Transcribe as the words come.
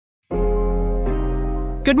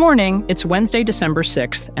Good morning. It's Wednesday, December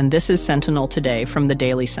 6th, and this is Sentinel Today from the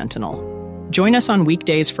Daily Sentinel. Join us on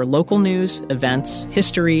weekdays for local news, events,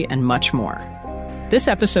 history, and much more. This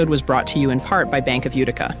episode was brought to you in part by Bank of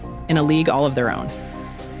Utica, in a league all of their own.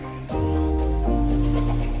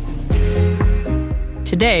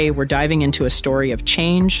 Today, we're diving into a story of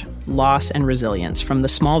change, loss, and resilience from the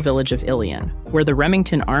small village of Ilion, where the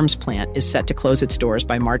Remington Arms plant is set to close its doors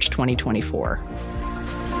by March 2024.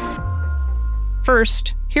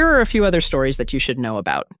 First, here are a few other stories that you should know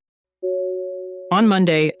about. On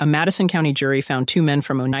Monday, a Madison County jury found two men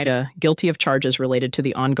from Oneida guilty of charges related to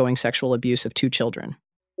the ongoing sexual abuse of two children.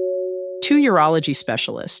 Two urology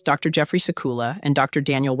specialists, Dr. Jeffrey Sekula and Dr.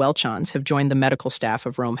 Daniel Welchons, have joined the medical staff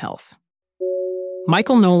of Rome Health.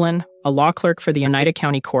 Michael Nolan, a law clerk for the Oneida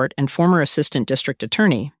County Court and former assistant district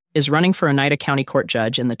attorney, is running for Oneida County Court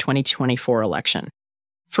judge in the 2024 election.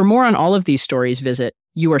 For more on all of these stories, visit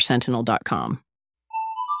yoursentinel.com.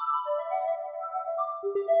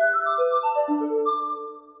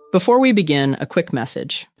 Before we begin, a quick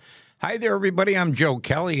message. Hi there, everybody. I'm Joe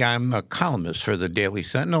Kelly. I'm a columnist for the Daily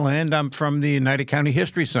Sentinel, and I'm from the Oneida County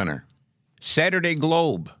History Center. Saturday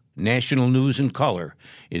Globe, National News in Color,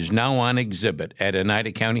 is now on exhibit at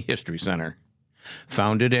Oneida County History Center.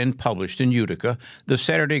 Founded and published in Utica, the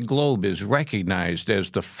Saturday Globe is recognized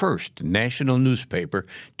as the first national newspaper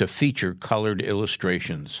to feature colored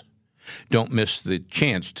illustrations. Don't miss the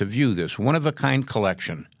chance to view this one-of-a-kind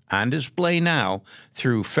collection, on display now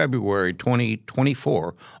through February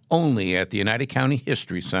 2024, only at the Oneida County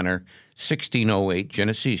History Center, 1608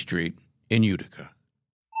 Genesee Street in Utica.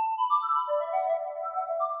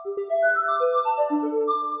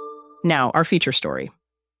 Now, our feature story.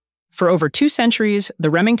 For over 2 centuries, the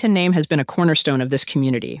Remington name has been a cornerstone of this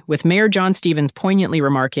community, with Mayor John Stevens poignantly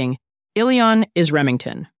remarking, "Ilion is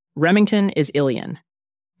Remington. Remington is Ilion."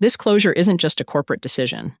 This closure isn't just a corporate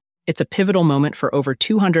decision. It's a pivotal moment for over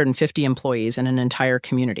 250 employees and an entire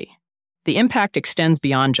community. The impact extends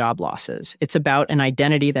beyond job losses. It's about an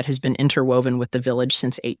identity that has been interwoven with the village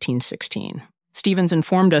since 1816. Stevens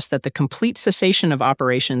informed us that the complete cessation of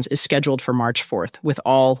operations is scheduled for March 4th, with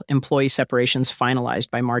all employee separations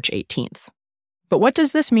finalized by March 18th. But what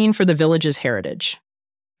does this mean for the village's heritage?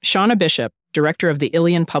 Shauna Bishop, director of the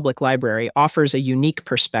Ilion Public Library, offers a unique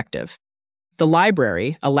perspective. The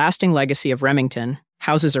library, a lasting legacy of Remington,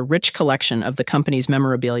 houses a rich collection of the company's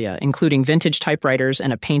memorabilia, including vintage typewriters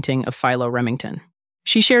and a painting of Philo Remington.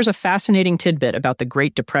 She shares a fascinating tidbit about the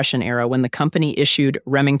Great Depression era when the company issued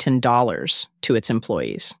Remington dollars to its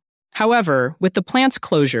employees. However, with the plant's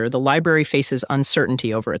closure, the library faces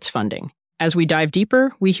uncertainty over its funding. As we dive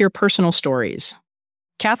deeper, we hear personal stories.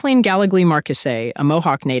 Kathleen Gallagly Marquise, a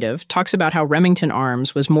Mohawk native, talks about how Remington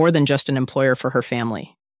Arms was more than just an employer for her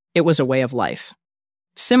family. It was a way of life.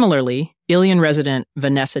 Similarly, Ilion resident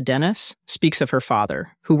Vanessa Dennis speaks of her father,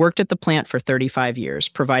 who worked at the plant for 35 years,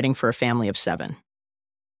 providing for a family of 7.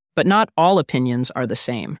 But not all opinions are the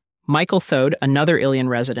same. Michael Thode, another Ilion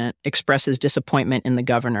resident, expresses disappointment in the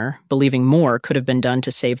governor, believing more could have been done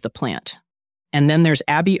to save the plant. And then there's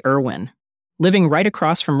Abby Irwin, living right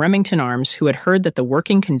across from Remington Arms, who had heard that the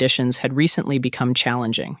working conditions had recently become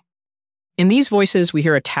challenging. In these voices, we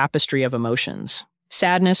hear a tapestry of emotions: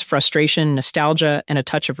 sadness, frustration, nostalgia, and a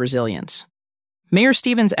touch of resilience. Mayor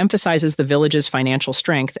Stevens emphasizes the village's financial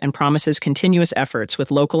strength and promises continuous efforts with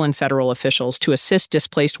local and federal officials to assist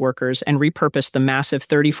displaced workers and repurpose the massive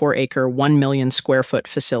 34-acre, 1 million square foot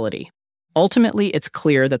facility. Ultimately, it's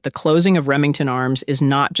clear that the closing of Remington Arms is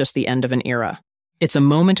not just the end of an era. It's a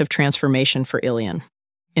moment of transformation for Ilion.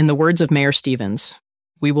 In the words of Mayor Stevens,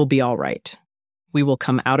 "We will be all right. We will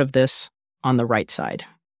come out of this on the right side."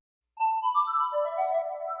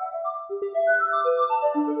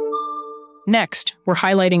 Next, we're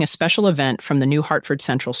highlighting a special event from the New Hartford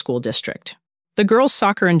Central School District. The girls'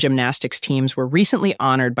 soccer and gymnastics teams were recently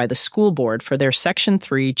honored by the school board for their Section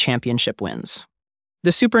 3 championship wins.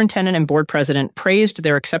 The superintendent and board president praised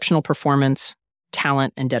their exceptional performance,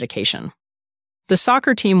 talent, and dedication. The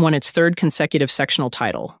soccer team won its 3rd consecutive sectional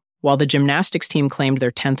title, while the gymnastics team claimed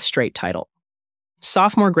their 10th straight title.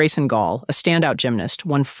 Sophomore Grayson Gall, a standout gymnast,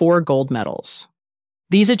 won 4 gold medals.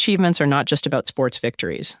 These achievements are not just about sports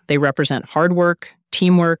victories. They represent hard work,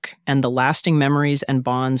 teamwork, and the lasting memories and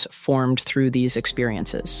bonds formed through these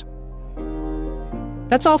experiences.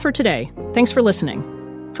 That's all for today. Thanks for listening.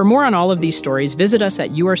 For more on all of these stories, visit us at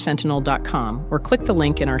yoursentinel.com or click the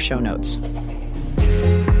link in our show notes.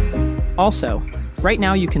 Also, right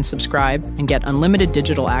now you can subscribe and get unlimited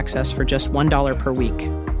digital access for just $1 per week.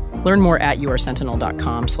 Learn more at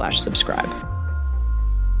yoursentinel.com/subscribe.